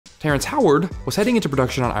Terrence Howard was heading into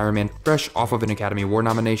production on Iron Man fresh off of an Academy Award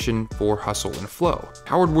nomination for Hustle and Flow.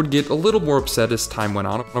 Howard would get a little more upset as time went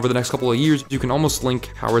on. Over the next couple of years, you can almost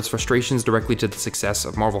link Howard's frustrations directly to the success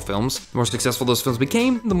of Marvel films. The more successful those films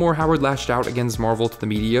became, the more Howard lashed out against Marvel to the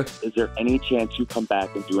media. Is there any chance you come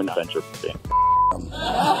back and do an Avenger movie?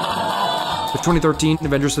 By 2013,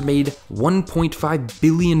 Avengers had made $1.5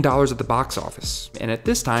 billion at the box office. And at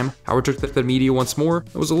this time, Howard took to the media once more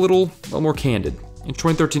and was a little more candid. In a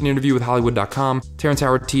 2013 interview with Hollywood.com, Terrence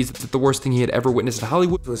Howard teased that the worst thing he had ever witnessed in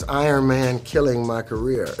Hollywood was Iron Man killing my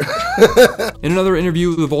career. In another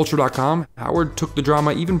interview with Vulture.com, Howard took the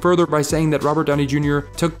drama even further by saying that Robert Downey Jr.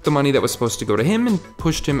 took the money that was supposed to go to him and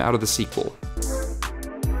pushed him out of the sequel.